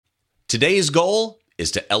Today's goal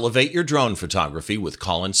is to elevate your drone photography with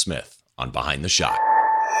Colin Smith on Behind the Shot.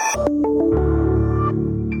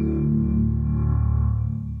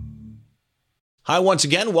 Hi, once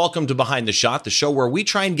again, welcome to Behind the Shot, the show where we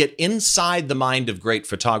try and get inside the mind of great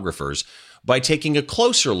photographers by taking a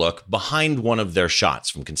closer look behind one of their shots,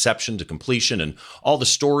 from conception to completion, and all the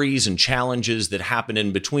stories and challenges that happen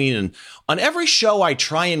in between. And on every show, I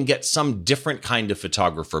try and get some different kind of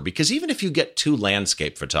photographer, because even if you get two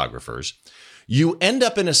landscape photographers, you end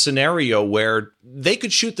up in a scenario where they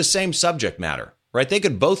could shoot the same subject matter, right? They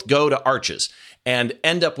could both go to Arches and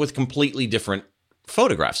end up with completely different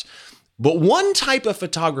photographs. But one type of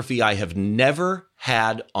photography I have never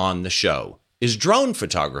had on the show is drone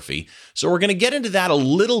photography. So we're going to get into that a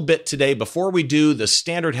little bit today. Before we do the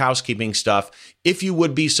standard housekeeping stuff, if you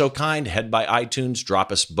would be so kind, head by iTunes,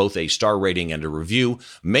 drop us both a star rating and a review.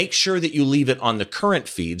 Make sure that you leave it on the current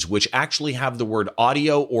feeds, which actually have the word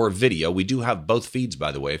audio or video. We do have both feeds,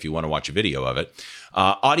 by the way, if you want to watch a video of it.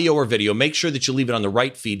 Audio or video, make sure that you leave it on the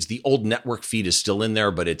right feeds. The old network feed is still in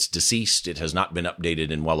there, but it's deceased. It has not been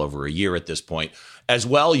updated in well over a year at this point. As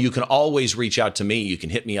well, you can always reach out to me. You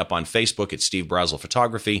can hit me up on Facebook at Steve Brazel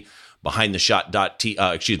Photography, Behind the Shot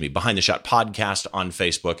Podcast on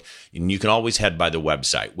Facebook. And you can always head by the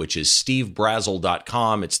website, which is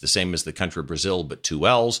stevebrazel.com. It's the same as the country of Brazil, but two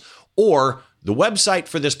L's. Or the website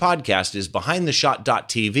for this podcast is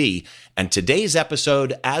behindtheshot.tv, and today's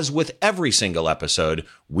episode, as with every single episode,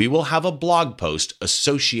 we will have a blog post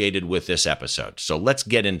associated with this episode. So let's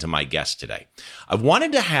get into my guest today. I've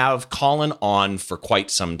wanted to have Colin on for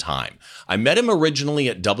quite some time. I met him originally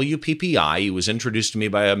at WPPI. He was introduced to me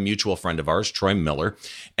by a mutual friend of ours, Troy Miller,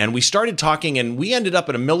 and we started talking, and we ended up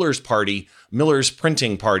at a Miller's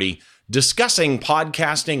printing party, discussing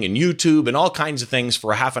podcasting and YouTube and all kinds of things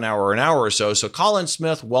for a half an hour or an hour or so. So Colin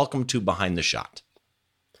Smith, welcome to Behind the Shot.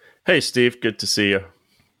 Hey, Steve. Good to see you.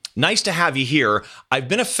 Nice to have you here. I've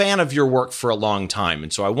been a fan of your work for a long time.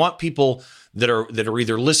 And so I want people that are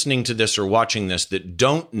either listening to this or watching this that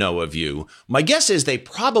don't know of you. My guess is they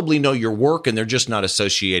probably know your work and they're just not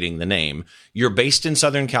associating the name. You're based in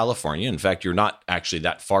Southern California. In fact, you're not actually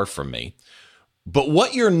that far from me. But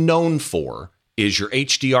what you're known for is your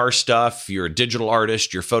HDR stuff, you're a digital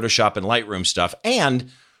artist, your Photoshop and Lightroom stuff, and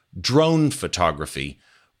drone photography.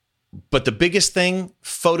 But the biggest thing,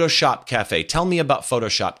 Photoshop Cafe. Tell me about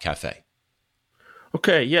Photoshop Cafe.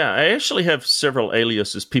 Okay, yeah, I actually have several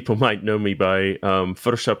aliases. People might know me by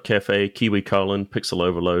Photoshop Cafe, Kiwi Colin, Pixel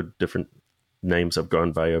Overload, different names I've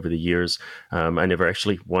gone by over the years. I never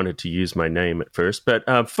actually wanted to use my name at first, but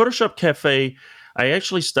Photoshop Cafe, I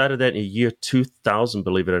actually started that in the year 2000,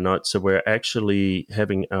 believe it or not. So we're actually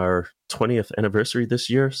having our 20th anniversary this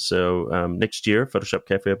year. So next year, Photoshop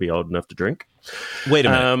Cafe will be old enough to drink. Wait a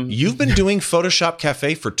minute. You've been doing Photoshop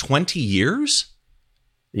Cafe for 20 years?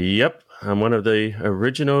 Yep. I'm one of the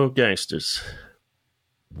original gangsters.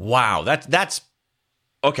 Wow. That's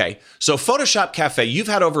okay. So Photoshop Cafe, you've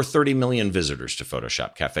had over 30 million visitors to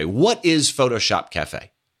Photoshop Cafe. What is Photoshop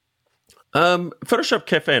Cafe? Photoshop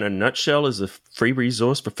Cafe in a nutshell is a free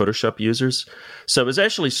resource for Photoshop users. So it was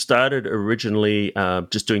actually started originally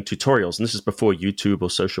just doing tutorials, and this is before YouTube or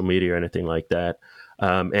social media or anything like that.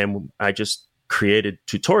 And I just created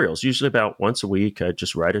tutorials, usually about once a week. I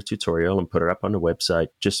just write a tutorial and put it up on the website,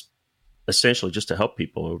 just essentially just to help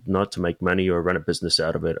people, not to make money or run a business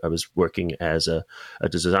out of it. I was working as a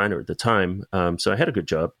designer at the time, so I had a good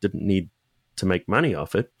job, didn't need to make money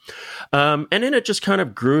off it. And then it just kind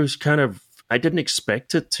of grew, I didn't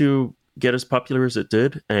expect it to get as popular as it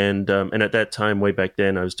did. And at that time, way back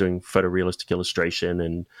then, I was doing photorealistic illustration,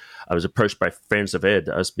 and I was approached by Friends of Ed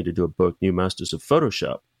to ask me to do a book, New Masters of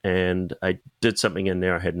Photoshop. And I did something in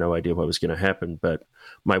there. I had no idea what was going to happen, but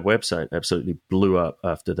my website absolutely blew up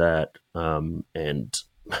after that. And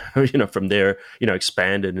from there,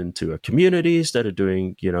 expanded into a community, started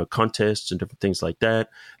doing, contests and different things like that.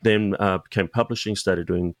 Then became publishing, started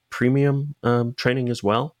doing premium training as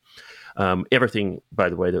well. Everything, by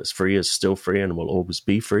the way, that was free is still free and will always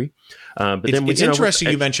be free. But it's interesting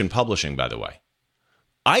you mentioned publishing, by the way.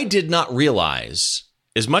 I did not realize,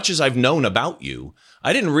 as much as I've known about you,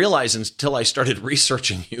 I didn't realize until I started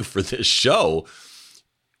researching you for this show,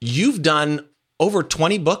 you've done over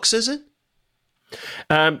 20 books, is it?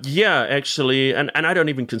 Yeah, actually, and I don't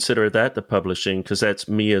even consider that the publishing, because that's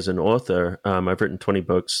me as an author. I've written 20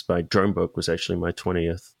 books. My drone book was actually my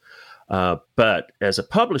 20th. But as a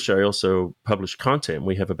publisher, I also publish content.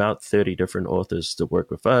 We have about 30 different authors that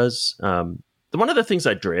work with us. One of the things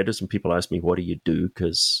I dread is when people ask me, what do you do?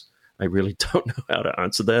 Because I really don't know how to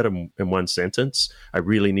answer that in one sentence. I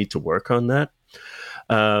really need to work on that.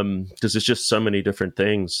 Because there's just so many different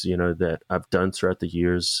things, that I've done throughout the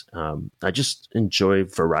years. I just enjoy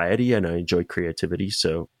variety and I enjoy creativity.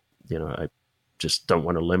 So, I just don't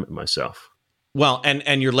want to limit myself. Well,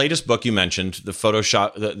 and your latest book you mentioned, the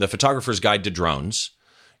Photographer's Guide to Drones.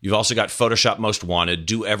 You've also got Photoshop Most Wanted,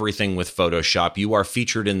 Do Everything with Photoshop. You are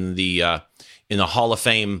featured in the Hall of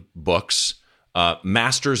Fame books,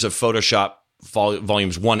 Masters of Photoshop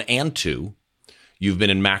Volumes 1 and 2. You've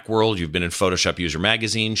been in Macworld, you've been in Photoshop User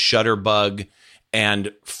Magazine, Shutterbug,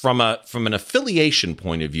 and from an affiliation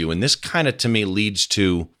point of view, and this kind of to me leads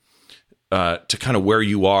to kind of where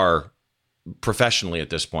you are professionally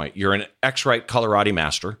at this point. You're an X-Rite Colorati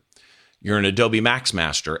Master. You're an Adobe Max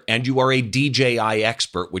Master, and you are a DJI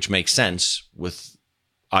expert, which makes sense with,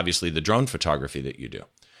 obviously, the drone photography that you do.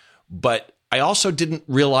 But I also didn't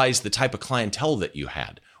realize the type of clientele that you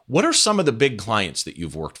had. What are some of the big clients that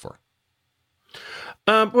you've worked for?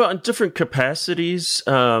 Well, in different capacities,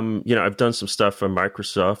 I've done some stuff for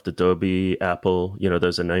Microsoft, Adobe, Apple.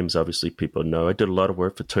 Those are names obviously people know. I did a lot of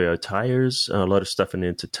work for Toyo Tires, a lot of stuff in the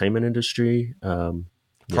entertainment industry.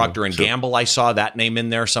 Procter and Gamble, I saw that name in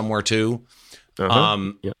there somewhere too.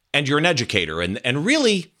 Yeah. And you're an educator. And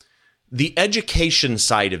really, the education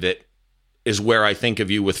side of it is where I think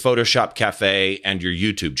of you with Photoshop Cafe and your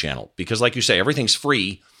YouTube channel. Because like you say, everything's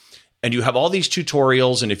free. And you have all these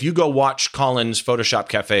tutorials. And if you go watch Colin's Photoshop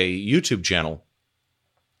Cafe YouTube channel,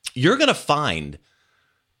 you're going to find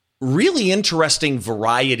really interesting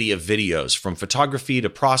variety of videos from photography to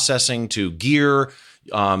processing to gear.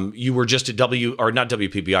 You were just at not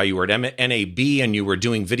WPBI, you were at NAB, and you were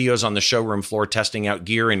doing videos on the showroom floor testing out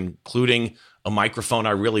gear, including a microphone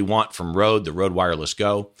I really want from Rode, the Rode Wireless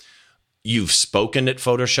Go. You've spoken at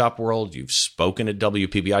Photoshop World. You've spoken at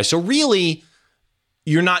WPBI. So really,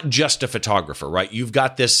 you're not just a photographer, right? You've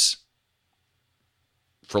got this,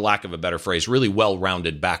 for lack of a better phrase, really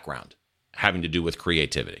well-rounded background having to do with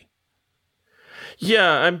creativity.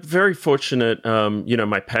 Yeah, I'm very fortunate.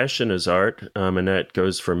 My passion is art, and that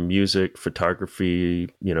goes from music, photography,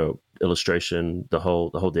 illustration, the whole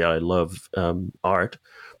deal. I love art,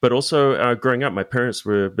 but also growing up, my parents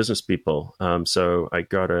were business people, so I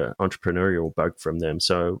got an entrepreneurial bug from them.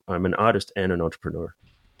 So I'm an artist and an entrepreneur.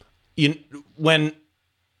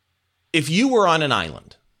 If you were on an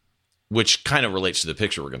island, which kind of relates to the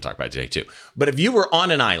picture we're going to talk about today too, but if you were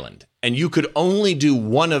on an island and you could only do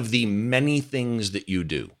one of the many things that you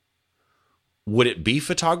do, would it be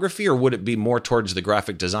photography or would it be more towards the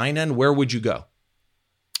graphic design end? Where would you go?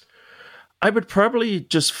 I would probably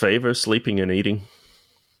just favor sleeping and eating.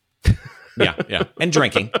 Yeah. And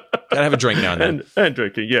drinking. Gotta have a drink now and then. And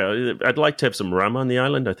drinking, yeah. I'd like to have some rum on the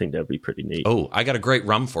island. I think that'd be pretty neat. Oh, I got a great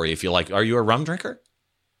rum for you if you like. Are you a rum drinker?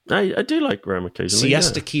 I do like rum occasionally.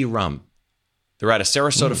 Siesta Key Rum. They're out of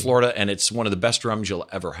Sarasota, Florida, and it's one of the best rums you'll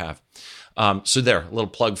ever have. So there, a little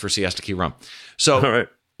plug for Siesta Key Rum. So all right.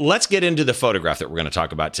 Let's get into the photograph that we're going to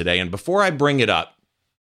talk about today. And before I bring it up,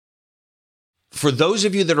 for those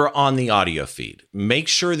of you that are on the audio feed, make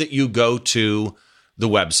sure that you go to the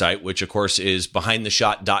website, which of course is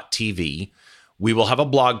behindtheshot.tv. We will have a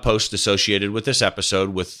blog post associated with this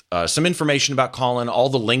episode with some information about Colin, all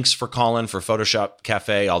the links for Colin for Photoshop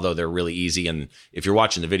Cafe, although they're really easy. And if you're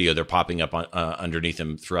watching the video, they're popping up underneath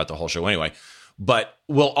him throughout the whole show anyway. But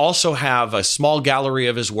we'll also have a small gallery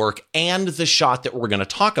of his work and the shot that we're going to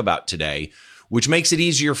talk about today, which makes it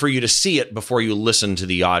easier for you to see it before you listen to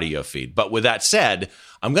the audio feed. But with that said,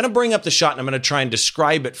 I'm going to bring up the shot and I'm going to try and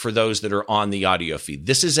describe it for those that are on the audio feed.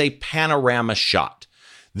 This is a panorama shot.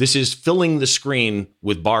 This is filling the screen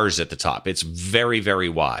with bars at the top. It's very, very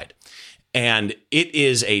wide. And it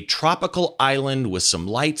is a tropical island with some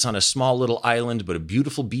lights on a small little island, but a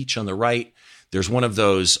beautiful beach on the right. There's one of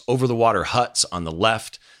those over-the-water huts on the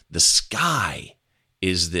left. The sky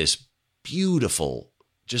is this beautiful,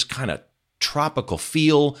 just kind of tropical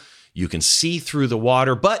feel. You can see through the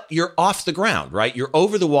water, but you're off the ground, right? You're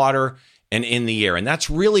over the water and in the air. And that's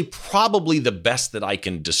really probably the best that I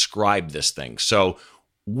can describe this thing. So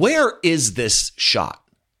where is this shot?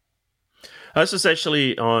 This is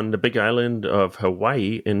actually on the big island of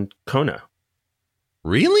Hawaii in Kona.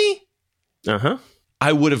 Really? Uh-huh.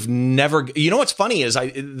 I would have never. You know what's funny is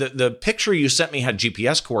the picture you sent me had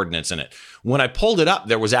GPS coordinates in it. When I pulled it up,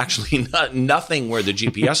 there was actually nothing where the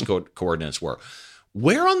GPS coordinates were.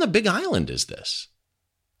 Where on the Big Island is this?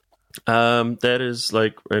 That is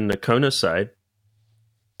like in the Kona side.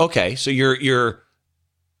 Okay, so you're.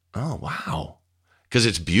 Oh wow, because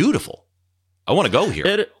it's beautiful. I want to go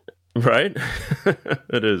here. Right?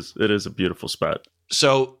 It is a beautiful spot.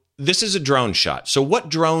 So this is a drone shot. So what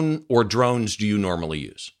drone or drones do you normally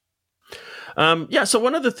use? Yeah, so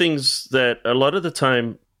one of the things that a lot of the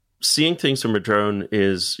time seeing things from a drone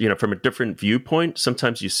is, from a different viewpoint.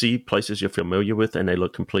 Sometimes you see places you're familiar with and they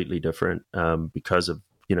look completely different because of,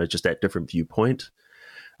 just that different viewpoint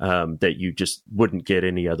that you just wouldn't get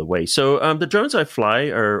any other way. So the drones I fly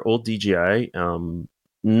are all DJI,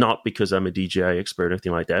 not because I'm a DJI expert or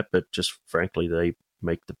anything like that, but just frankly, they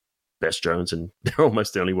make the best drones and they're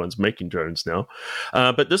almost the only ones making drones now.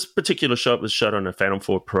 But this particular shot was shot on a Phantom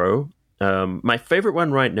 4 Pro. My favorite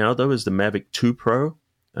one right now, though, is the Mavic 2 Pro.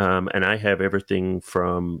 And I have everything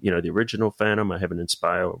from, the original Phantom. I have an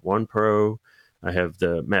Inspire 1 Pro. I have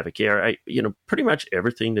the Mavic Air. Pretty much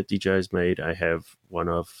everything that DJI's made, I have one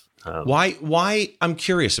of. Why? I'm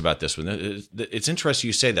curious about this one. It's interesting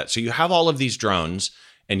you say that. So you have all of these drones.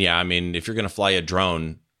 And yeah, I mean, if you're going to fly a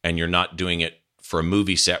drone and you're not doing it for a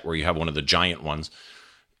movie set where you have one of the giant ones,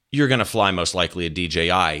 you're going to fly most likely a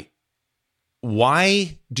DJI.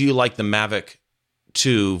 Why do you like the Mavic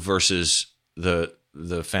 2 versus the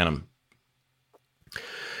Phantom?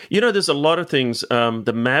 There's a lot of things.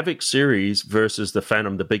 The Mavic series versus the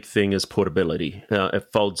Phantom, the big thing is portability.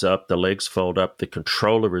 It folds up, the legs fold up, the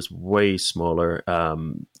controller is way smaller.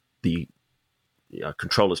 The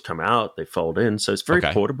controllers come out, they fold in, so it's very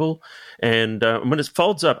portable. And when it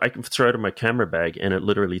folds up, I can throw it in my camera bag, and it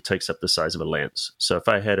literally takes up the size of a lens. So if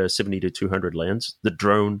I had a 70-200 lens, the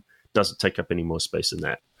drone doesn't take up any more space than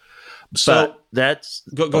that. So that's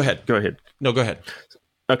go ahead. Go ahead. No, go ahead.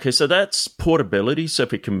 Okay, so that's portability, so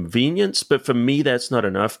for convenience, but for me, that's not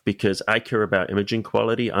enough because I care about imaging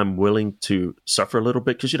quality. I'm willing to suffer a little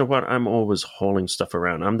bit because you know what? I'm always hauling stuff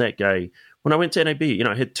around. I'm that guy. When I went to NAB,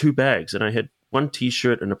 I had 2 bags and I had 1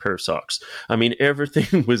 T-shirt and a pair of socks. I mean,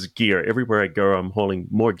 everything was gear. Everywhere I go, I'm hauling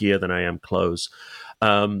more gear than I am clothes.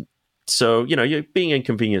 So, you're being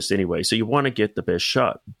inconvenienced anyway, so you want to get the best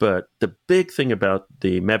shot. But the big thing about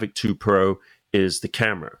the Mavic 2 Pro is the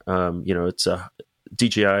camera. It's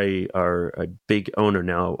DJI are a big owner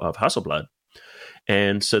now of Hasselblad.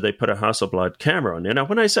 And so they put a Hasselblad camera on there. Now,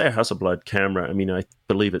 when I say a Hasselblad camera, I mean, I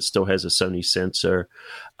believe it still has a Sony sensor.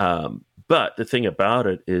 But the thing about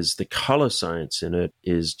it is the color science in it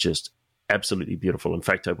is just absolutely beautiful. In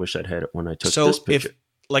fact, I wish I'd had it when I took this picture.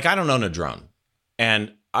 I don't own a drone,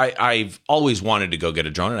 and I've always wanted to go get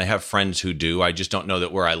a drone, and I have friends who do. I just don't know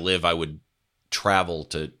that where I live, I would travel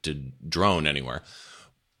to drone anywhere.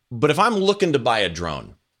 But if I'm looking to buy a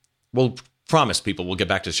drone, we'll promise people we'll get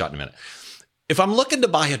back to the shot in a minute. If I'm looking to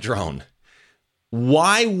buy a drone,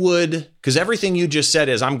 because everything you just said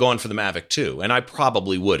is I'm going for the Mavic 2, and I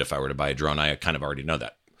probably would if I were to buy a drone. I kind of already know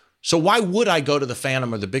that. So why would I go to the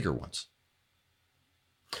Phantom or the bigger ones?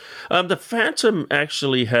 The Phantom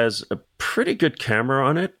actually has a pretty good camera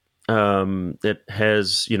on it. It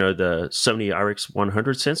has, the Sony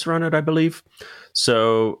RX100 sensor on it, I believe.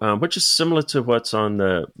 So, which is similar to what's on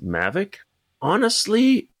the Mavic.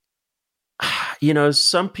 Honestly,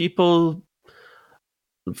 some people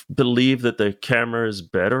believe that the camera is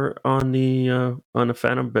better on the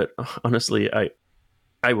Phantom, but honestly,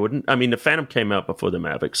 I wouldn't. I mean, the Phantom came out before the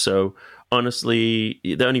Mavic, so honestly,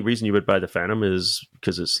 the only reason you would buy the Phantom is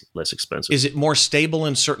because it's less expensive. Is it more stable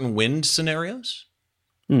in certain wind scenarios?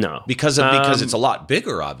 No, because it's a lot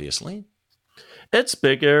bigger, obviously. It's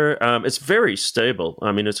bigger. It's very stable.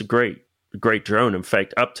 I mean, it's a great drone. In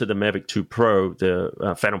fact, up to the Mavic 2 Pro,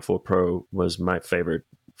 the Phantom 4 Pro was my favorite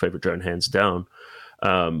drone, hands down.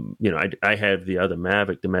 I have the other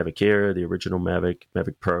Mavic, the Mavic Air, the original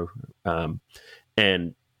Mavic Pro,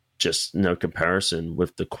 and just no comparison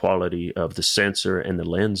with the quality of the sensor and the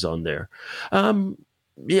lens on there.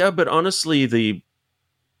 But honestly,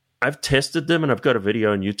 I've tested them, and I've got a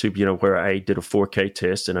video on YouTube, where I did a 4K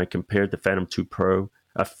test, and I compared the Phantom 2 Pro,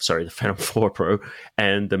 the Phantom 4 Pro,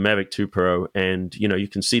 and the Mavic 2 Pro, and, you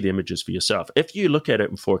can see the images for yourself. If you look at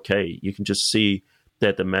it in 4K, you can just see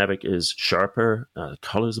that the Mavic is sharper, the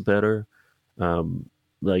colors are better.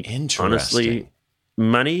 Honestly,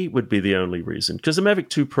 money would be the only reason, because the Mavic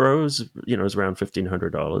 2 Pro is, is around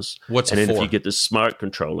 $1,500. What's it for? And then for? if you get the smart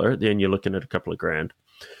controller, then you're looking at a couple of grand.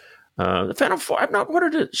 The Phantom 4, I'm not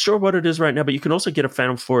sure what it is right now, but you can also get a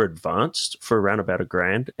Phantom 4 Advanced for around about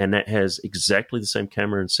 $1,000, and that has exactly the same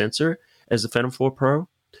camera and sensor as the Phantom 4 Pro.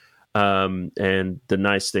 And the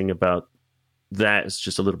nice thing about that is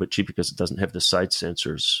just a little bit cheaper because it doesn't have the side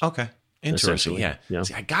sensors. Okay, interesting. Yeah. Yeah.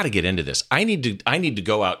 See, I got to get into this. I need to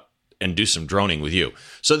go out and do some droning with you.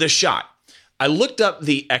 So this shot, I looked up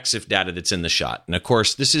the EXIF data that's in the shot, and of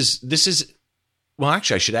course, this is. Well,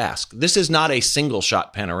 actually, I should ask. This is not a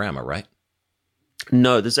single-shot panorama, right?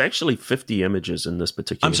 No, there's actually 50 images in this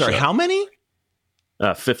particular I'm sorry, shot. How many?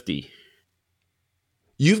 50.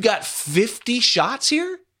 You've got 50 shots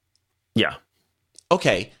here? Yeah.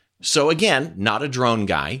 Okay. So again, not a drone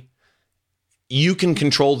guy. You can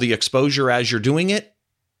control the exposure as you're doing it?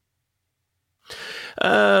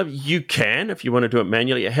 You can, if you want to do it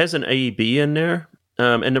manually. It has an AEB in there.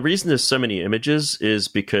 And the reason there's so many images is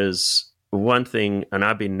because one thing, and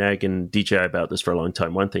I've been nagging DJI about this for a long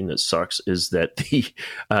time, one thing that sucks is that the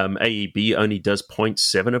AEB only does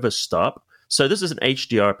 0.7 of a stop. So this is an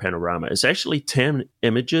HDR panorama. It's actually 10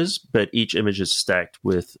 images, but each image is stacked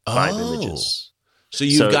with 5 images. So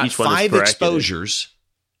you've got 5 exposures,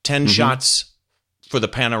 10 shots for the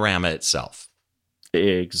panorama itself.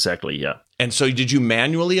 Exactly, yeah. And so did you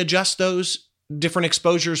manually adjust those different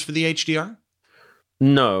exposures for the HDR?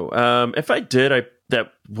 No. If I did,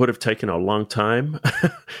 that would have taken a long time.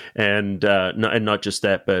 and not just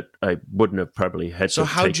that, but I wouldn't have probably had so to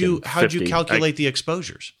have taken how'd you calculate the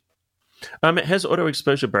exposures? It has auto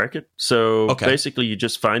exposure bracket. So basically you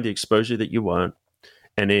just find the exposure that you want,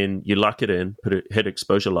 and then you lock it in, hit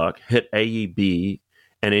exposure lock, hit AEB,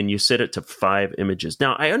 and then you set it to 5 images.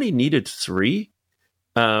 Now, I only needed 3.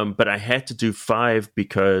 But I had to do 5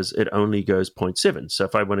 because it only goes 0.7. So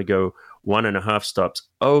if I want to go 1.5 stops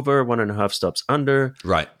over, 1.5 stops under,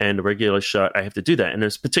 right, and a regular shot, I have to do that. And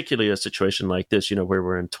it's particularly a situation like this, where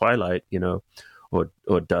we're in twilight,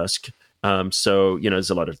 or dusk. So, there's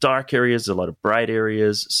a lot of dark areas, a lot of bright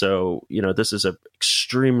areas. So, this is a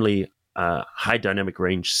extremely high dynamic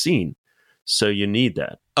range scene. So you need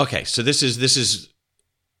that. Okay. So this is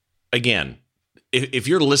again, if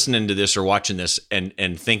you're listening to this or watching this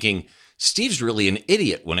and thinking, Steve's really an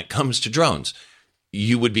idiot when it comes to drones,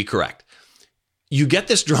 you would be correct. You get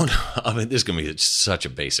this drone up, this is going to be such a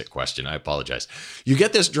basic question. I apologize. You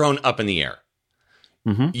get this drone up in the air.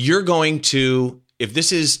 You're going to, if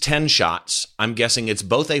this is 10 shots, I'm guessing it's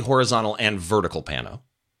both a horizontal and vertical pano.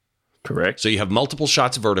 Correct. So you have multiple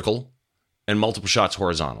shots vertical and multiple shots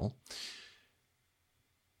horizontal.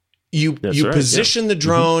 You position the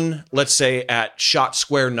drone, let's say, at shot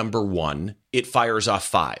square number 1. It fires off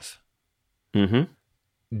 5. Do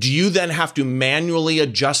you then have to manually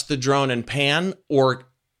adjust the drone and pan, or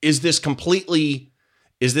is this completely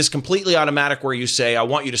automatic where you say, I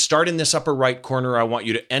want you to start in this upper right corner, I want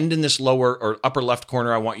you to end in this lower or upper left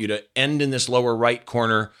corner, I want you to end in this lower right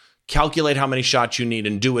corner, calculate how many shots you need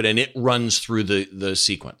and do it, and it runs through the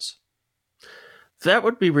sequence? That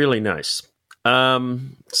would be really nice.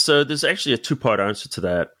 So there's actually a 2-part answer to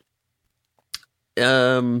that.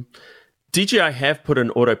 DJI have put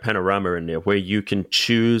an auto panorama in there where you can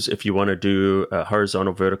choose if you want to do a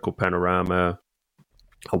horizontal, vertical panorama,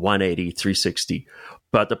 a 180, 360.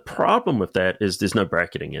 But the problem with that is there's no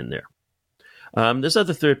bracketing in there. There's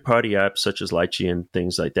other third-party apps such as Litchi and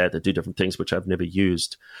things like that do different things, which I've never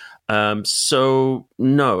used. So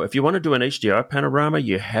no, if you want to do an HDR panorama,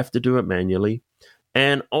 you have to do it manually.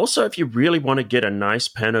 And also, if you really want to get a nice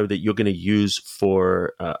pano that you're going to use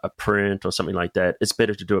for a print or something like that, it's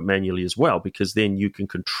better to do it manually as well, because then you can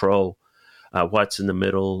control what's in the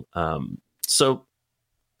middle. So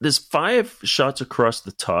there's 5 shots across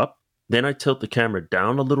the top. Then I tilt the camera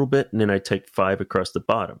down a little bit, and then I take 5 across the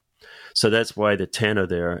bottom. So that's why the 10 are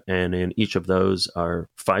there, and in each of those are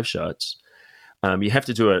 5 shots. You have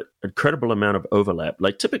to do an incredible amount of overlap.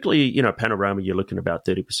 Like typically, panorama, you're looking about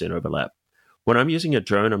 30% overlap. When I'm using a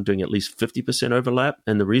drone, I'm doing at least 50% overlap.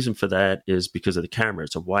 And the reason for that is because of the camera.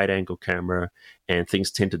 It's a wide angle camera and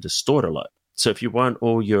things tend to distort a lot. So if you want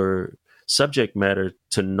all your subject matter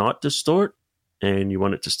to not distort and you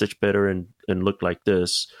want it to stitch better and look like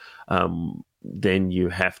this, then you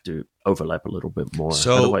have to overlap a little bit more.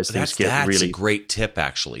 So otherwise that's a great tip,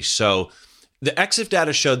 actually. So the EXIF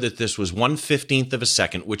data showed that this was 1/15 of a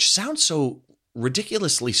second, which sounds so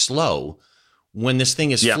ridiculously slow. When this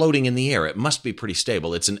thing is floating in the air, it must be pretty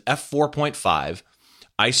stable. It's an f4.5,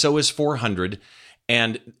 ISO is 400,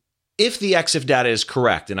 and if the EXIF data is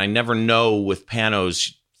correct, and I never know with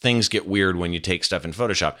panos, things get weird when you take stuff in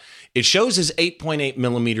Photoshop, it shows as 8.8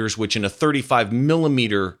 millimeters, which in a 35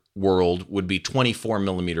 millimeter world would be 24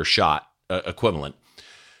 millimeter shot equivalent.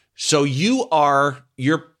 So you're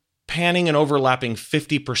panning and overlapping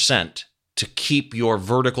 50% to keep your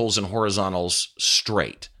verticals and horizontals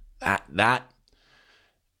straight.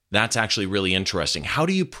 That's actually really interesting. How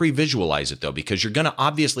do you pre-visualize it, though? Because you're going to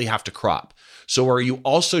obviously have to crop. So are you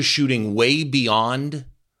also shooting way beyond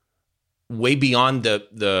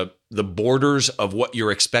the borders of what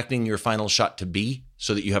you're expecting your final shot to be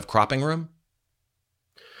so that you have cropping room?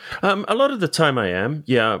 A lot of the time I am,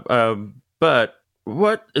 yeah. But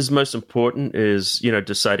what is most important is,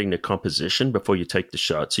 deciding the composition before you take the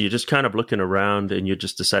shot. So you're just kind of looking around and you're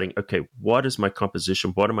just deciding, okay, what is my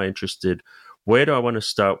composition? What am I interested in? Where do I want to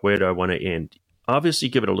start? Where do I want to end? Obviously,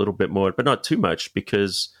 give it a little bit more, but not too much,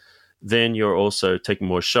 because then you're also taking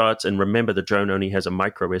more shots. And remember, the drone only has a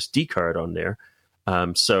micro SD card on there,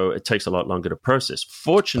 so it takes a lot longer to process.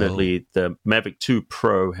 Fortunately, the Mavic 2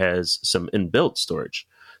 Pro has some inbuilt storage.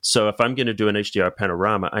 So if I'm going to do an HDR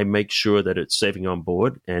panorama, I make sure that it's saving on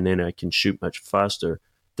board, and then I can shoot much faster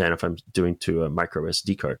than if I'm doing to a micro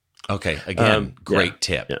SD card. Okay, again, great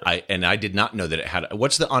tip. Yeah. I did not know that it had.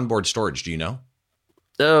 What's the onboard storage? Do you know?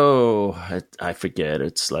 Oh, I forget.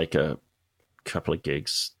 It's like a couple of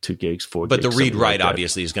gigs, 2 gigs, 4 gigs. But the read-write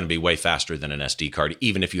obviously is going to be way faster than an SD card,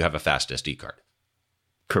 even if you have a fast SD card.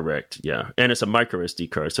 Correct, yeah. And it's a micro SD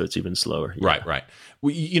card, so it's even slower. Yeah. Right.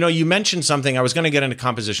 Well, you mentioned something. I was going to get into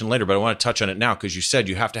composition later, but I want to touch on it now because you said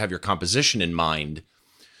you have to have your composition in mind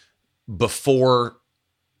before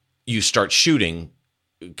you start shooting,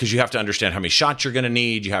 because you have to understand how many shots you're going to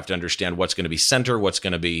need. You have to understand what's going to be center, what's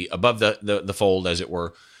going to be above the fold, as it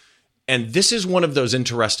were. And this is one of those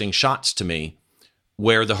interesting shots to me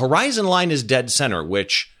where the horizon line is dead center,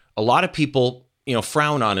 which a lot of people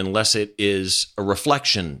frown on unless it is a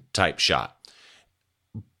reflection type shot.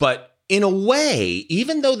 But in a way,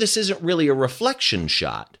 even though this isn't really a reflection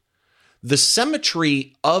shot, the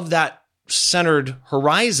symmetry of that centered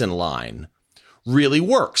horizon line really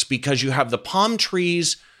works, because you have the palm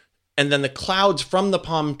trees and then the clouds from the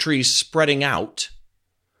palm trees spreading out,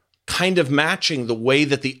 kind of matching the way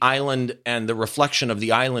that the island and the reflection of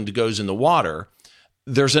the island goes in the water.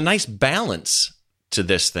 There's a nice balance to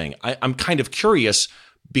this thing. I'm kind of curious,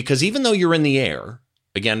 because even though you're in the air,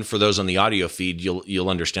 again, for those on the audio feed, you'll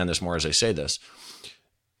understand this more as I say this,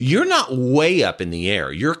 you're not way up in the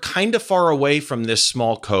air. You're kind of far away from this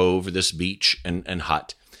small cove, this beach and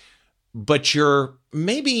hut, but you're a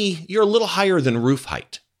little higher than roof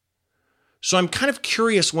height. So I'm kind of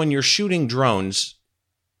curious, when you're shooting drones,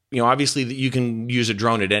 obviously you can use a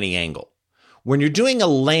drone at any angle. When you're doing a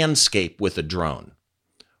landscape with a drone,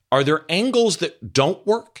 are there angles that don't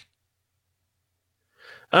work?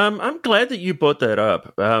 I'm glad that you brought that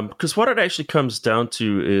up, because what it actually comes down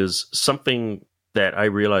to is something that I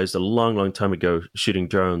realized a long, long time ago shooting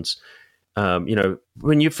drones.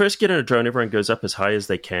 When you first get in a drone, everyone goes up as high as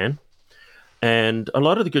they can. And a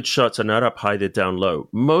lot of the good shots are not up high, they're down low.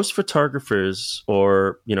 Most photographers,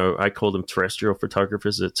 or, I call them terrestrial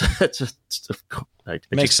photographers.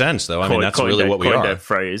 Makes sense, though. I mean, that's really what we are. That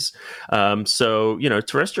phrase. So,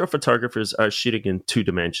 terrestrial photographers are shooting in 2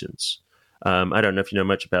 dimensions. I don't know if you know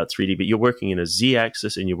much about 3D, but you're working in a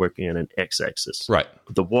Z-axis and you're working in an X-axis. Right.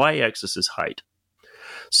 The Y-axis is height.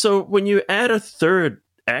 So when you add a third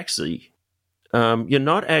axis, you're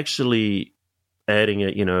not actually adding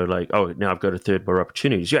it, now I've got a third more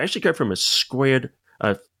opportunities. You actually go from a squared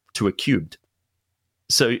to a cubed.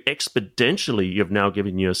 So exponentially, you've now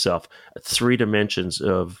given yourself 3 dimensions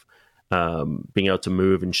of being able to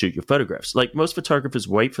move and shoot your photographs. Like most photographers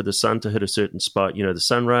wait for the sun to hit a certain spot, the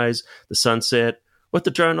sunrise, the sunset. With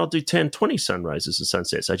the drone, I'll do 10, 20 sunrises and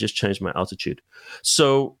sunsets. I just changed my altitude.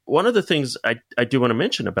 So one of the things I do want to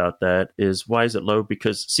mention about that is, why is it low?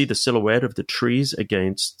 Because see the silhouette of the trees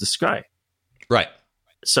against the sky. Right.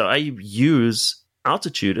 So I use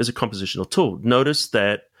altitude as a compositional tool. Notice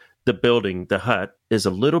that the building, the hut, is a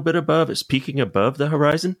little bit above, it's peaking above the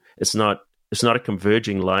horizon. It's not a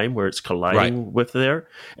converging line where it's colliding with there.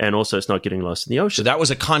 And also it's not getting lost in the ocean. So that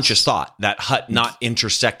was a conscious thought, that hut not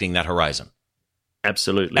intersecting that horizon.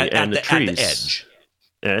 Absolutely. And the trees. At the edge.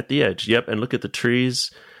 At the edge, yep. And look at the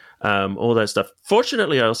trees, all that stuff.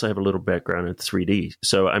 Fortunately, I also have a little background in 3D.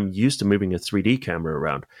 So I'm used to moving a 3D camera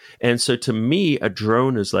around. And so to me, a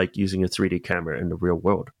drone is like using a 3D camera in the real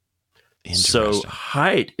world. So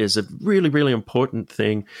height is a really, really important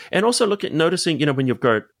thing. And also noticing, when you've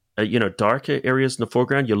got, darker areas in the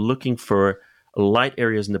foreground, you're looking for light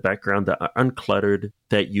areas in the background that are uncluttered,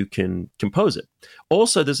 that you can compose it.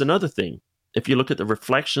 Also, there's another thing. If you look at the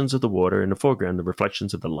reflections of the water in the foreground, the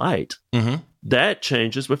reflections of the light, that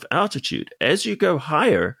changes with altitude. As you go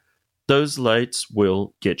higher, those lights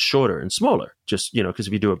will get shorter and smaller. Just, because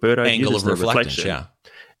if you do a bird eye view, angle of reflection. Yeah.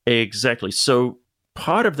 Exactly. So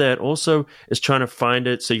part of that also is trying to find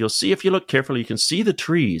it. So you'll see, if you look carefully, you can see the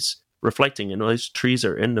trees reflecting, and those trees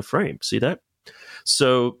are in the frame. See that?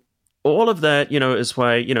 So all of that, is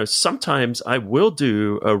why, sometimes I will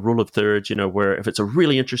do a rule of thirds, where if it's a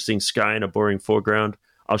really interesting sky and a boring foreground,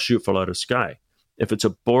 I'll shoot for a lot of sky. If it's a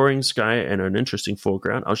boring sky and an interesting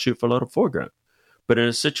foreground, I'll shoot for a lot of foreground. But in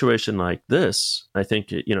a situation like this, I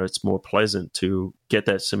think, it's more pleasant to get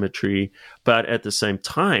that symmetry. But at the same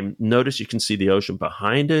time, notice you can see the ocean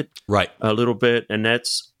behind it a little bit. And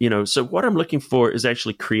that's, so what I'm looking for is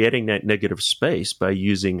actually creating that negative space by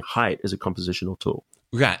using height as a compositional tool.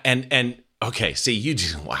 Yeah, and Okay, see, you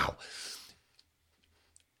do, wow.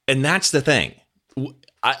 And that's the thing.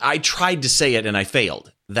 I tried to say it and I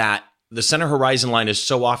failed, that the center horizon line is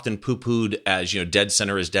so often poo-pooed as, dead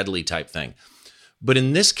center is deadly type thing. But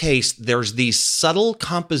in this case, there's these subtle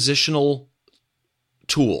compositional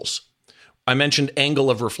tools. I mentioned angle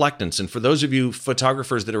of reflectance. And for those of you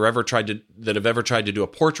photographers that have ever tried to do a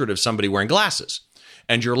portrait of somebody wearing glasses,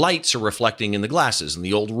 and your lights are reflecting in the glasses. And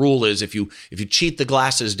the old rule is if you cheat the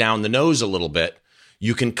glasses down the nose a little bit,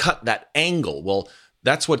 you can cut that angle. Well,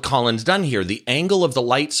 that's what Colin's done here. The angle of the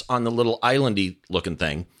lights on the little islandy looking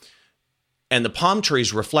thing and the palm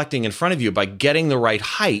trees reflecting in front of you, by getting the right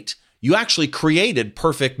height, you actually created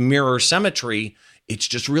perfect mirror symmetry. It's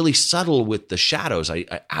just really subtle with the shadows. I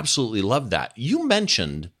absolutely love that. You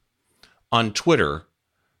mentioned on Twitter,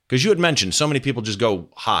 because you had mentioned so many people just go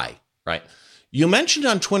high, right? You mentioned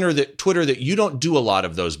on Twitter that you don't do a lot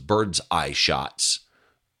of those bird's eye shots,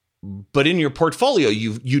 but in your portfolio,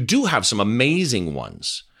 you do have some amazing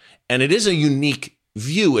ones. And it is a unique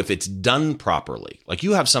view if it's done properly. Like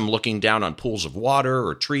you have some looking down on pools of water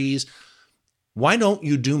or trees. Why don't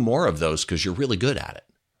you do more of those? Because you're really good at it.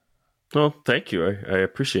 Well, thank you. I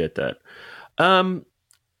appreciate that.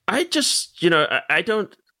 I just, I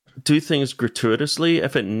don't do things gratuitously.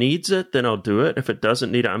 If it needs it, then I'll do it. If it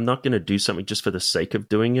doesn't need it, I'm not going to do something just for the sake of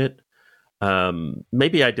doing it.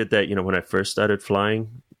 Maybe I did that, when I first started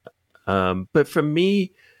flying. But for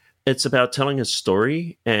me, it's about telling a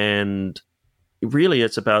story, and really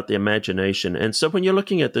it's about the imagination. And so when you're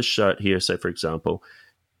looking at this shot here, say, for example,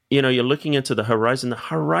 you're looking into the horizon. The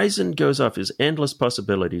horizon goes off as endless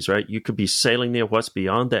possibilities, right? You could be sailing there. What's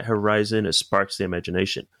beyond that horizon? It sparks the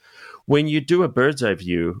imagination. When you do a bird's eye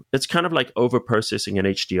view, it's kind of like over-processing an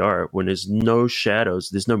HDR when there's no shadows.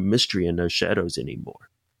 There's no mystery and no shadows anymore.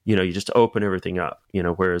 You just open everything up,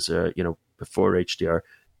 whereas, before HDR,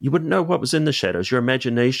 you wouldn't know what was in the shadows. Your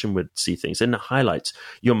imagination would see things in the highlights.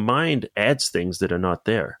 Your mind adds things that are not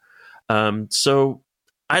there. So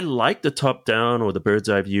I like the top-down or the bird's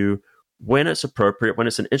eye view when it's appropriate, when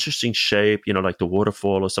it's an interesting shape, like the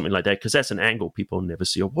waterfall or something like that, because that's an angle people never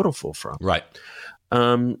see a waterfall from. Right.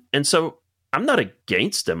 And so I'm not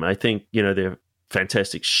against them. I think, they're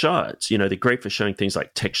fantastic shots. They're great for showing things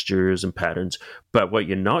like textures and patterns. But what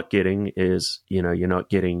you're not getting is, you're not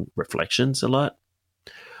getting reflections a lot.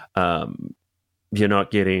 You're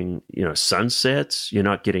not getting, sunsets. You're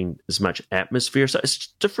not getting as much atmosphere. So it's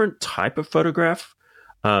a different type of photograph.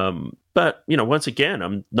 But, once again,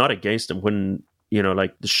 I'm not against them when,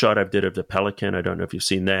 like the shot I did of the pelican. I don't know if you've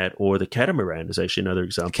seen that, or the catamaran is actually another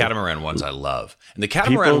example. The catamaran ones I love. And the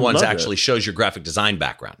catamaran ones actually shows your graphic design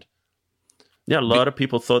background. Yeah, a lot of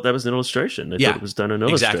people thought that was an illustration. They thought it was done in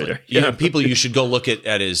Illustrator. Exactly. People, you should go look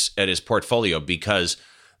at his portfolio, because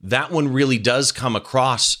that one really does come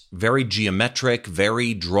across very geometric,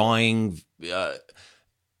 very drawing.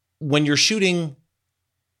 When you're shooting,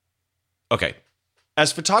 okay,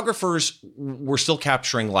 as photographers, we're still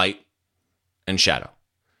capturing light and shadow.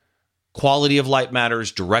 Quality of light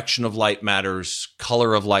matters, direction of light matters,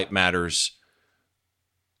 color of light matters.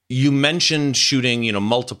 You mentioned shooting,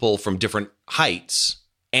 multiple from different heights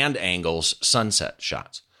and angles, sunset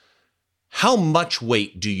shots. How much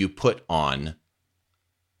weight do you put on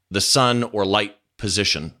the sun or light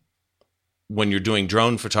position when you're doing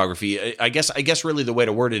drone photography? I guess really the way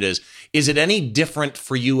to word it is it any different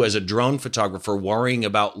for you as a drone photographer worrying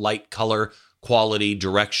about light, color, quality,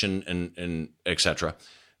 direction, and et cetera?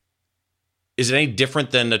 Is it any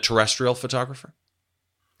different than a terrestrial photographer?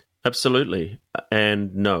 Absolutely.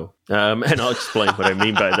 And no. And I'll explain what I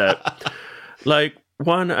mean by that. Like,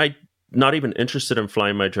 one, I'm not even interested in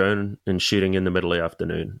flying my drone and shooting in the middle of the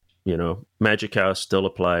afternoon. Magic hour still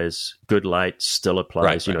applies. Good light still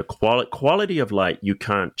applies. Right. Quality of light you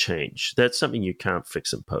can't change. That's something you can't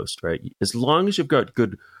fix in post, right? As long as you've got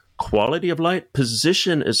good quality of light,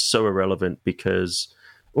 position is so irrelevant because,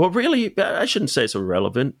 well, really, I shouldn't say it's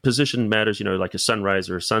irrelevant. Position matters, like a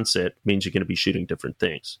sunrise or a sunset means you're going to be shooting different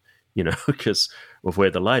things, because of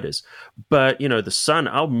where the light is. But, the sun,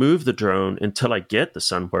 I'll move the drone until I get the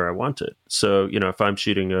sun where I want it. So, if I'm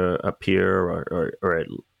shooting a pier or a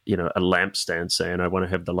lampstand, say, and I want to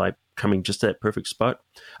have the light coming just to that perfect spot,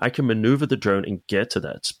 I can maneuver the drone and get to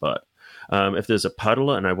that spot. If there's a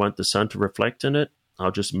puddle and I want the sun to reflect in it, I'll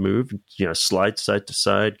just move, slide side to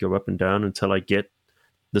side, go up and down until I get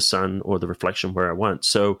the sun or the reflection where I want.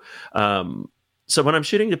 So, so when I'm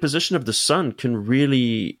shooting, the position of the sun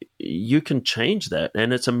you can change that.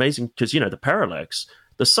 And it's amazing because, the parallax,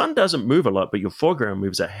 the sun doesn't move a lot, but your foreground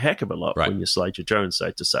moves a heck of a lot when you slide your drone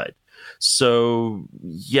side to side. So,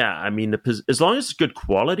 yeah, I mean, as long as it's good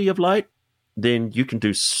quality of light, then you can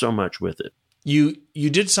do so much with it. You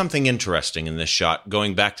did something interesting in this shot,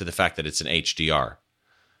 going back to the fact that it's an HDR.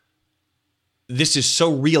 This is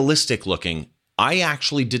so realistic looking. I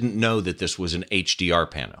actually didn't know that this was an HDR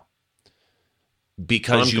pano.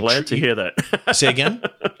 Because I'm glad to hear that. Say again?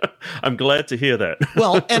 I'm glad to hear that.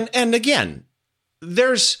 Well, and again,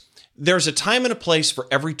 there's a time and a place for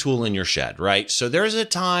every tool in your shed, right? So there's a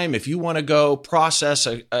time if you want to go process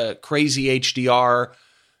a crazy HDR,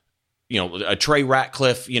 a Trey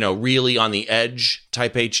Ratcliffe, really on the edge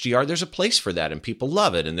type HDR, there's a place for that and people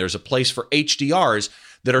love it. And there's a place for HDRs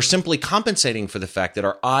that are simply compensating for the fact that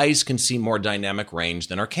our eyes can see more dynamic range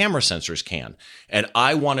than our camera sensors can. And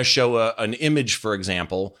I want to show an image, for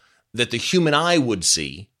example, that the human eye would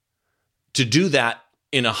see. To do that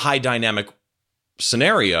in a high dynamic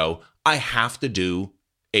scenario, I have to do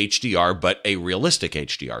HDR, but a realistic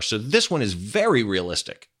HDR. So this one is very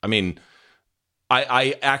realistic. I mean,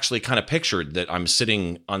 I actually kind of pictured that I'm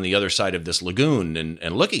sitting on the other side of this lagoon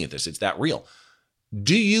and looking at this. It's that real.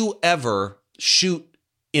 Do you ever shoot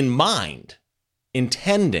in mind,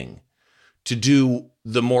 intending to do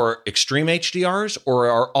the more extreme HDRs, or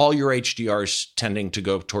are all your HDRs tending to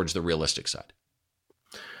go towards the realistic side?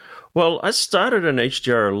 Well, I started an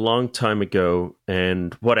HDR a long time ago,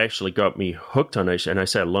 and what actually got me hooked on HDR, and I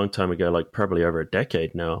say a long time ago, like probably over a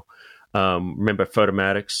decade now. Remember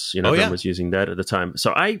Photomatics? Everyone was using that at the time.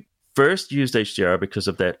 So I first used HDR because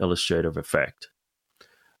of that illustrative effect.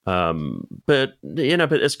 But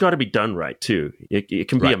it's got to be done right too. It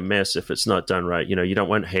can be a mess if it's not done right. You don't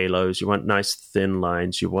want halos. You want nice thin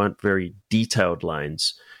lines. You want very detailed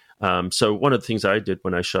lines. So one of the things I did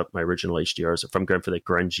when I shot my original HDRs, if I'm going for the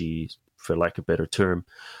grungy, for lack of a better term,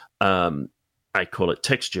 I call it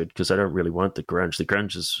textured because I don't really want the grunge. The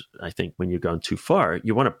grunge is, I think, when you're going too far,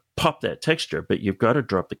 you want to pop that texture, but you've got to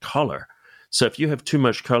drop the color. So if you have too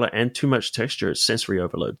much color and too much texture, it's sensory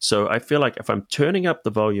overload. So I feel like if I'm turning up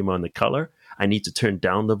the volume on the color, I need to turn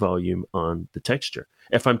down the volume on the texture.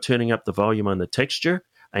 If I'm turning up the volume on the texture,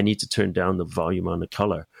 I need to turn down the volume on the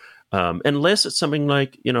color. Unless it's something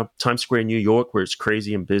like, Times Square, New York, where it's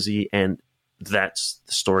crazy and busy, and that's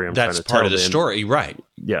the story I'm trying to tell. That's part of the story, right?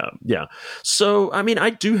 Yeah. So, I mean,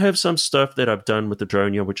 I do have some stuff that I've done with the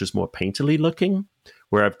Dronia, which is more painterly looking,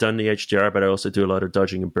 where I've done the HDR, but I also do a lot of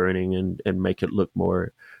dodging and burning and make it look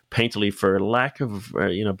more painterly, for lack of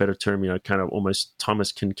a better term, kind of almost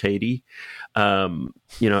Thomas Kinkade.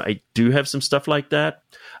 I do have some stuff like that.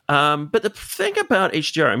 But the thing about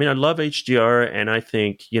HDR, I mean, I love HDR, and I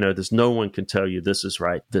think, there's no one can tell you this is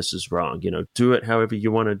right, this is wrong. Do it however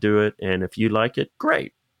you want to do it, and if you like it,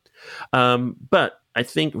 great. But I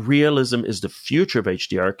think realism is the future of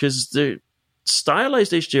HDR, because the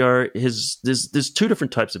stylized HDR there's two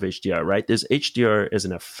different types of HDR, right? There's HDR as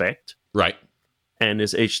an effect, right, and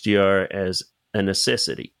there's HDR as a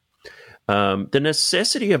necessity. The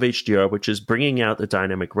necessity of HDR, which is bringing out the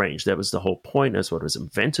dynamic range, that was the whole point. That's what it was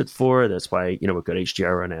invented for. That's why, we've got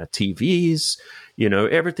HDR on our TVs.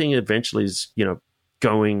 Everything eventually is,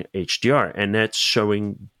 going HDR, and that's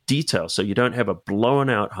showing detail. So you don't have a blown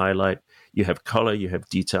out highlight. You have color, you have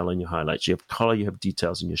detail in your highlights. You have color, you have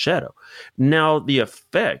details in your shadow. Now, the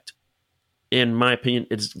effect, in my opinion,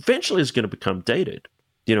 eventually is going to become dated.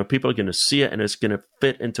 People are going to see it, and it's going to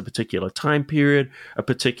fit into a particular time period, a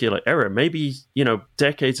particular era, maybe,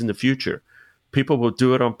 decades in the future. People will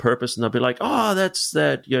do it on purpose, and they'll be like, oh, that's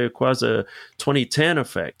that Quasar 2010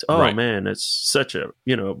 effect. Oh, right. Man, it's such a,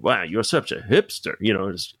 wow, you're such a hipster.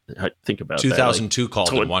 Think about 2002 that.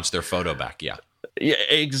 Called and wants their photo back, yeah. Yeah,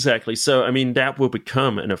 exactly. So, I mean, that will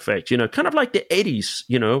become an effect, kind of like the 80s,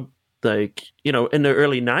 in the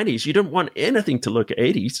early 90s, you didn't want anything to look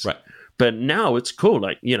 80s. Right. But now it's cool,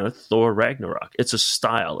 like, Thor Ragnarok. It's a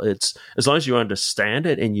style. It's, as long as you understand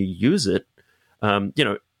it and you use it,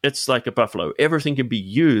 it's like a buffalo. Everything can be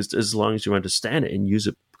used as long as you understand it and use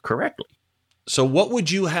it correctly. So what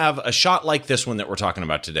would you have, a shot like this one that we're talking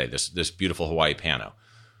about today, this beautiful Hawaii pano,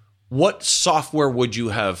 what software would you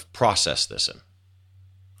have processed this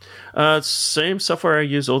in? Same software I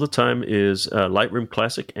use all the time is Lightroom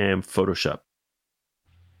Classic and Photoshop.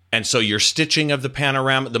 And so your stitching of the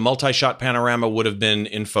panorama, the multi-shot panorama, would have been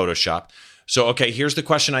in Photoshop. So, okay, here's the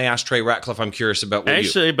question I asked Trey Ratcliffe. I'm curious about what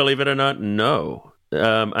Actually, believe it or not, no.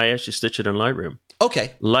 I actually stitch it in Lightroom.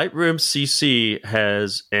 Okay. Lightroom CC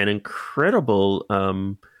has an incredible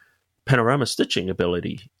panorama stitching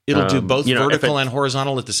ability. It'll do both vertical and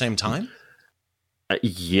horizontal at the same time?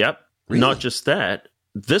 Yep. Really? Not just that.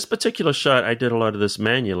 This particular shot, I did a lot of this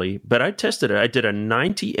manually, but I tested it. I did a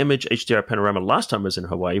 90-image HDR panorama last time I was in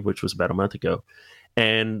Hawaii, which was about a month ago.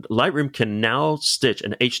 And Lightroom can now stitch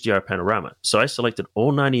an HDR panorama. So I selected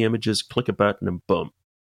all 90 images, click a button, and boom.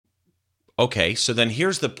 Okay, so then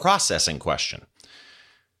here's the processing question.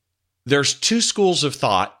 There's two schools of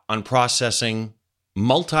thought on processing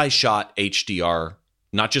multi-shot HDR,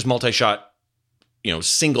 not just multi-shot,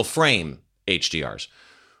 single frame HDRs,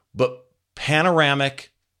 but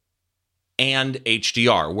panoramic and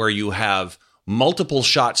HDR, where you have multiple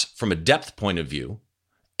shots from a depth point of view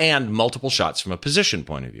and multiple shots from a position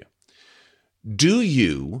point of view. Do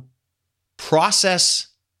you process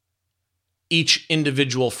each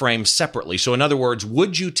individual frame separately? So in other words,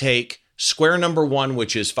 would you take square number 1,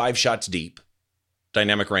 which is 5 shots deep,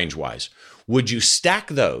 dynamic range-wise, would you stack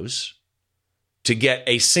those to get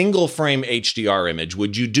a single frame HDR image?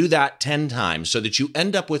 Would you do that 10 times so that you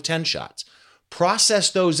end up with 10 shots? Process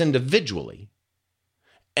those individually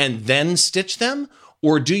and then stitch them?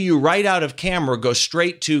 Or do you right out of camera go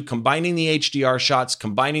straight to combining the HDR shots,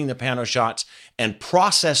 combining the pano shots, and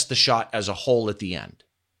process the shot as a whole at the end?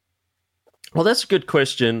 Well, that's a good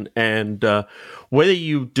question. And whether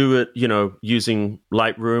you do it, using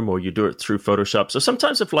Lightroom or you do it through Photoshop. So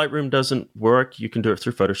sometimes if Lightroom doesn't work, you can do it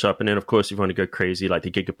through Photoshop. And then, of course, if you want to go crazy, like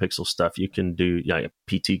the gigapixel stuff, you can do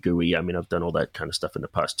PT GUI. I mean, I've done all that kind of stuff in the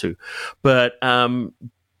past too. But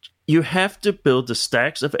you have to build the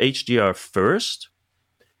stacks of HDR first,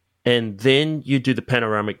 and then you do the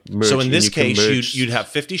panoramic merge. So in this case, you'd have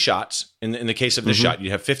 50 shots. In the case of this shot,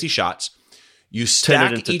 you'd have 50 shots. You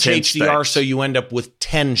stack each HDR stacks. So you end up with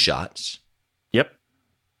 10 shots. Yep.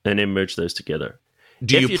 And then merge those together.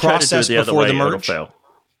 Do you process before the merge? It'll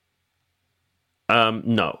fail.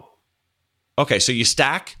 No. Okay, so you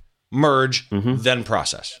stack, merge, then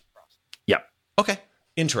process. Yep. Okay,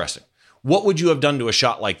 interesting. What would you have done to a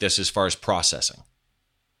shot like this as far as processing?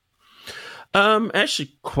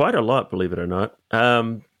 Actually, quite a lot, believe it or not.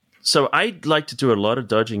 So I'd like to do a lot of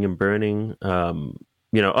dodging and burning.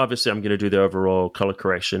 Obviously, I'm going to do the overall color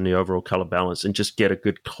correction, the overall color balance, and just get a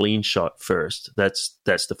good clean shot first. That's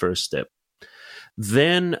the first step.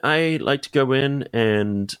 Then I like to go in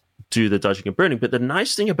and do the dodging and burning. But the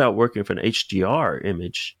nice thing about working with an HDR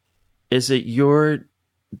image is that you're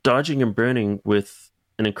dodging and burning with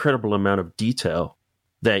an incredible amount of detail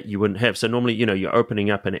that you wouldn't have. So normally, you're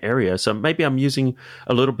opening up an area. So maybe I'm using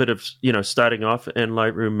a little bit of, starting off in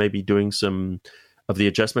Lightroom, maybe doing some of the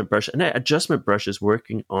adjustment brush. And that adjustment brush is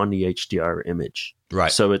working on the HDR image.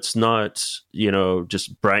 Right. So it's not,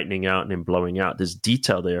 just brightening out and then blowing out. There's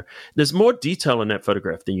detail there. There's more detail in that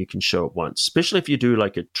photograph than you can show at once, especially if you do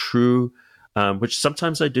like a true, which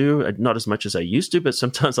sometimes I do, not as much as I used to, but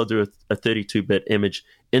sometimes I'll do a 32-bit image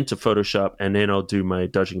into Photoshop, and then I'll do my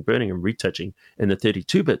dodging, burning, and retouching in the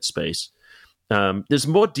 32-bit space. There's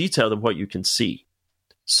more detail than what you can see.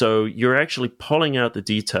 So you're actually pulling out the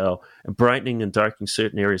detail and brightening and darkening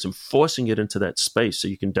certain areas and forcing it into that space so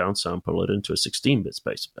you can downsample it into a 16-bit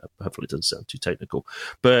space. Hopefully it doesn't sound too technical.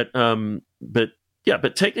 But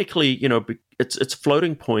technically, it's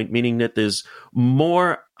floating point, meaning that there's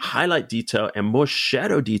more highlight detail and more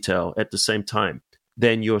shadow detail at the same time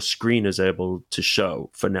than your screen is able to show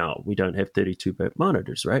for now. We don't have 32-bit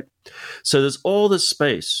monitors, right? So there's all this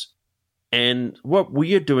space. And what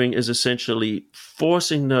we are doing is essentially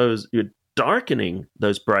you're darkening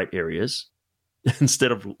those bright areas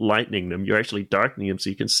instead of lightening them. You're actually darkening them so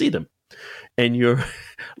you can see them. And you're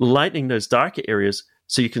lightening those darker areas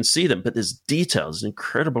so you can see them. But there's detail. There's an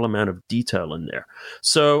incredible amount of detail in there.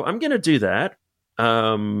 So I'm going to do that.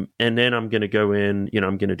 And then I'm going to go in,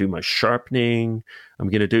 I'm going to do my sharpening. I'm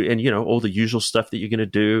going to do, and, all the usual stuff that you're going to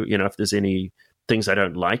do. If there's any things I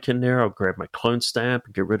don't like in there, I'll grab my clone stamp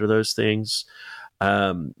and get rid of those things.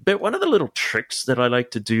 But one of the little tricks that I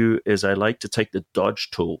like to do is I like to take the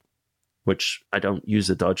dodge tool, which I don't use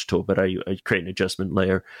the dodge tool, but I create an adjustment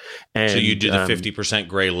layer. And, so you do the 50%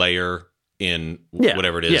 gray layer in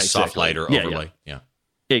whatever it is, soft light or overlay. Yeah.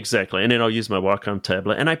 Exactly. And then I'll use my Wacom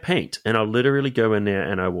tablet and I paint. And I'll literally go in there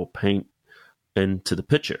and I will paint into the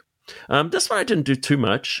picture. This one I didn't do too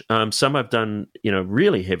much. Some I've done,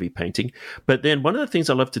 really heavy painting. But then one of the things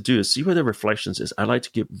I love to do is see where the reflections is. I like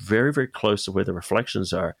to get very, very close to where the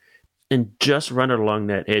reflections are and just run it along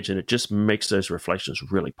that edge. And it just makes those reflections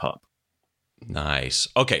really pop. Nice.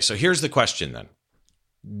 Okay, so here's the question then.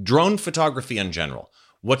 Drone photography in general,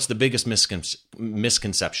 what's the biggest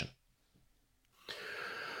misconception?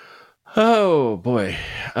 Oh boy,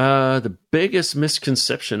 the biggest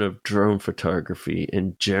misconception of drone photography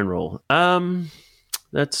in general.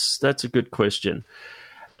 That's a good question.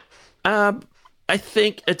 I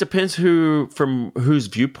think it depends from whose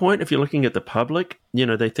viewpoint. If you're looking at the public,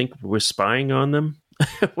 they think we're spying on them.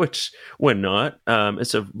 which we're not.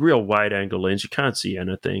 It's a real wide angle lens. You can't see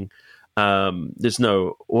anything. There's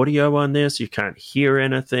no audio on this. You can't hear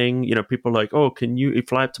anything. People are like, oh, can you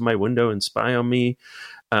fly up to my window and spy on me?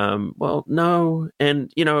 Well, no.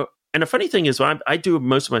 And, and the funny thing is, I do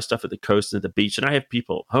most of my stuff at the coast and at the beach, and I have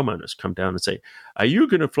homeowners come down and say, are you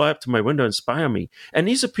going to fly up to my window and spy on me? And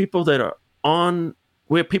these are people that are on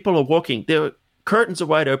where people are walking. Their curtains are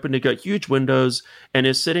wide open. They've got huge windows, and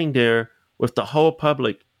they're sitting there with the whole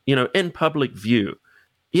public, in public view.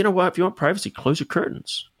 You know what? If you want privacy, close your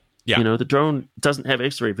curtains. Yeah. The drone doesn't have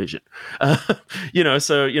X-ray vision.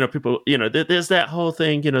 So, people, there's that whole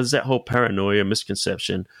thing, there's that whole paranoia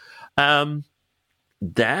misconception.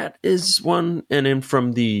 That is one. And then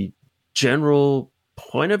from the general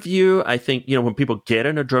point of view, I think, when people get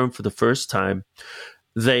in a drone for the first time,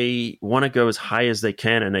 they want to go as high as they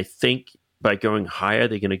can. And I think by going higher,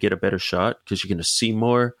 they're going to get a better shot because you're going to see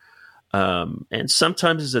more. And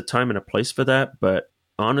sometimes there's a time and a place for that. But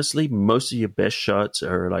honestly, most of your best shots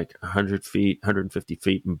are like 100 feet, 150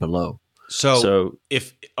 feet and below. So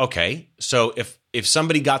if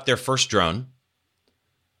somebody got their first drone,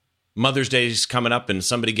 Mother's Day's coming up and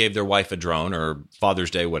somebody gave their wife a drone, or Father's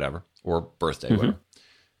Day, whatever, or birthday, whatever.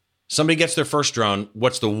 Somebody gets their first drone.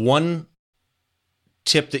 What's the one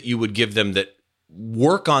tip that you would give them that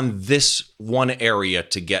work on this one area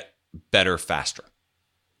to get better faster?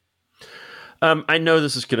 I know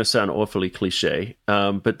this is going to sound awfully cliche,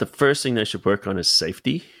 but the first thing they should work on is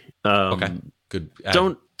safety. Okay, good.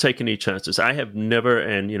 Don't take any chances. I have never,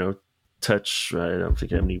 I don't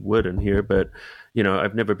think I have any wood in here, but,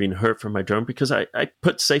 I've never been hurt from my drone because I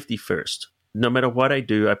put safety first. No matter what I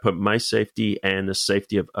do, I put my safety and the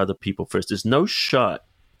safety of other people first. There's no shot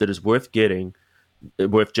that is worth jeopardizing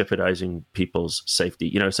people's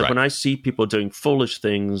safety. So when I see people doing foolish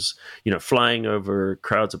things, flying over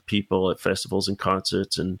crowds of people at festivals and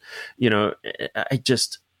concerts, and, it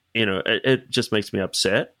just makes me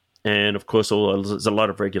upset. And of course, there's a lot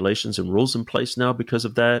of regulations and rules in place now because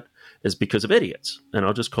of that, is because of idiots. And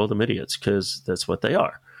I'll just call them idiots because that's what they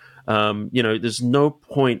are. There's no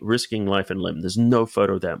point risking life and limb. There's no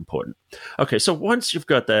photo that important. Okay, so once you've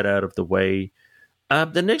got that out of the way,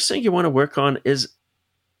 the next thing you want to work on is,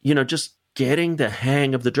 just getting the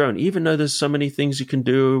hang of the drone, even though there's so many things you can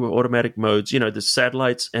do, automatic modes, the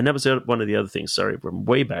satellites. And that was one of the other things, from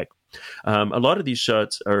way back. A lot of these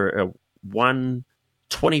shots are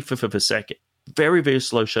 1/25 of a second. Very, very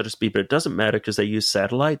slow shutter speed, but it doesn't matter because they use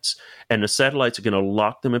satellites, and the satellites are going to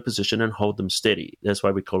lock them in position and hold them steady. That's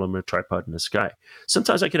why we call them a tripod in the sky.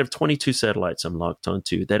 Sometimes I could have 22 satellites I'm locked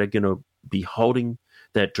onto that are going to be holding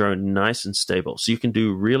that drone nice and stable. So you can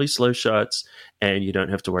do really slow shots and you don't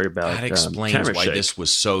have to worry about that explains why shake. This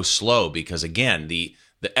was so slow, because again, the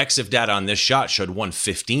EXIF data on this shot showed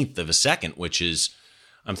 1/15 of a second, which is,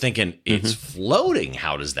 I'm thinking, it's floating.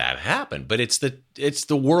 How does that happen? But it's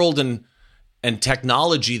the world and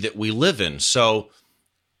technology that we live in. So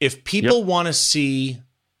if people want to see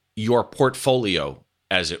your portfolio,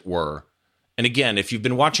 as it were, and again, if you've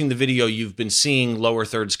been watching the video, you've been seeing Lower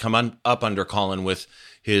Thirds come up under Colin with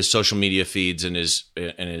his social media feeds and his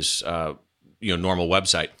normal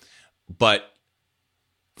website. But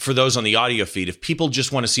for those on the audio feed, if people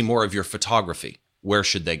just want to see more of your photography, where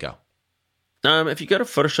should they go? If you go to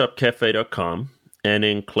photoshopcafe.com and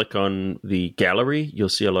then click on the gallery, you'll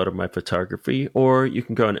see a lot of my photography. Or you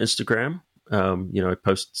can go on Instagram. I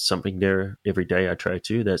post something there every day. I try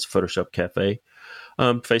to. That's Photoshop Cafe.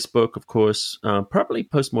 Facebook, of course. Probably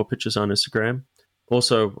post more pictures on Instagram.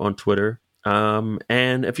 Also on Twitter.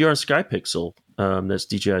 And if you're on SkyPixel, that's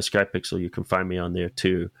DJI SkyPixel, you can find me on there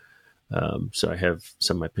too. So I have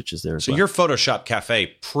some of my pictures there as well. So you're Photoshop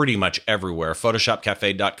Cafe pretty much everywhere.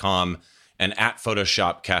 Photoshopcafe.com and at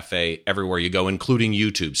Photoshop Cafe everywhere you go, including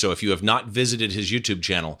YouTube. So if you have not visited his YouTube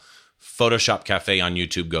channel, Photoshop Cafe on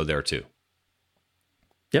YouTube, go there too.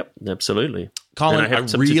 Yep, absolutely. Colin, and I have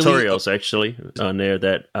some tutorials actually on there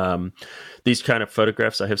that these kind of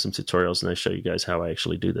photographs, I have some tutorials and I show you guys how I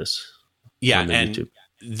actually do this. Yeah, and YouTube.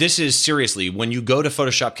 This is seriously, when you go to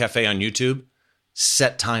Photoshop Cafe on YouTube,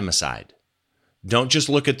 set time aside. Don't just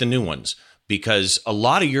look at the new ones, because a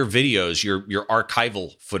lot of your videos, your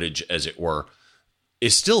archival footage, as it were,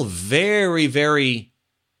 is still very, very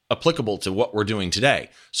applicable to what we're doing today.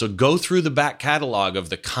 So go through the back catalog of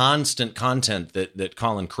the constant content that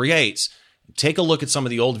Colin creates. Take a look at some of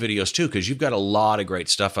the old videos too, because you've got a lot of great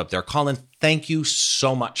stuff up there. Colin, thank you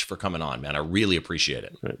so much for coming on, man. I really appreciate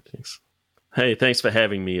it. Right, thanks. Hey, thanks for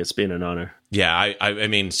having me. It's been an honor. Yeah, I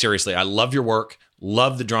mean, seriously, I love your work.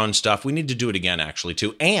 Love the drone stuff. We need to do it again, actually,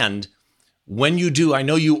 too. And when you do, I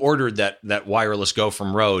know you ordered that wireless Go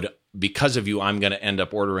from Rode. because of you, I'm going to end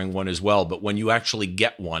up ordering one as well. But when you actually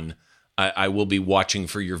get one, I will be watching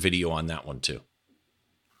for your video on that one too.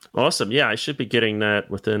 Awesome. Yeah, I should be getting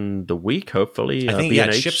that within the week, hopefully. I think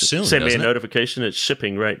it ships soon. Send me a notification. It's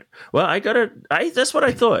shipping, right? Well, that's what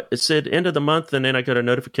I thought. It said end of the month, and then I got a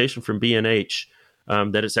notification from B&H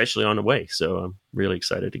that it's actually on the way. So I'm really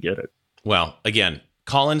excited to get it. Well, again,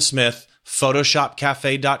 Colin Smith,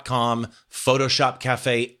 PhotoshopCafe.com, Photoshop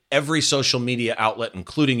Cafe, every social media outlet,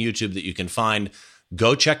 including YouTube that you can find.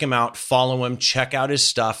 Go check him out, follow him, check out his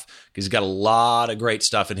stuff, because he's got a lot of great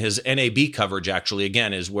stuff. And his NAB coverage, actually,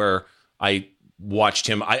 again, is where I watched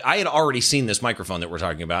him. I had already seen this microphone that we're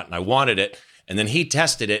talking about, and I wanted it. And then he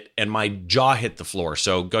tested it, and my jaw hit the floor.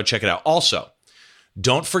 So go check it out. Also,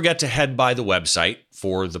 don't forget to head by the website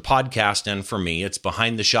for the podcast and for me. It's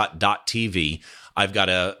behindtheshot.tv. I've got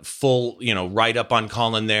a full, write-up on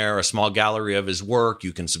Colin there, a small gallery of his work.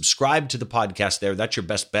 You can subscribe to the podcast there. That's your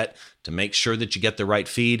best bet to make sure that you get the right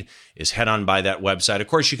feed, is head on by that website. Of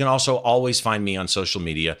course, you can also always find me on social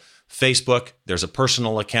media. Facebook, there's a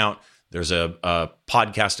personal account. There's a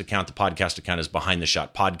podcast account. The podcast account is Behind the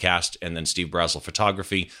Shot Podcast, and then Steve Brazill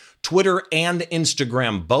Photography. Twitter and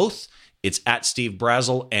Instagram both. It's at Steve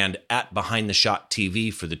Brazill and at Behind the Shot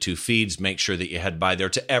TV for the two feeds. Make sure that you head by there.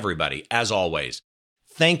 To everybody, as always,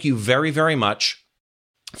 thank you very, very much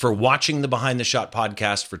for watching the Behind the Shot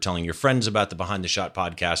podcast, for telling your friends about the Behind the Shot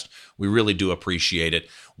podcast. We really do appreciate it.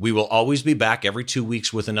 We will always be back every 2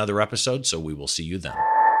 weeks with another episode, so we will see you then.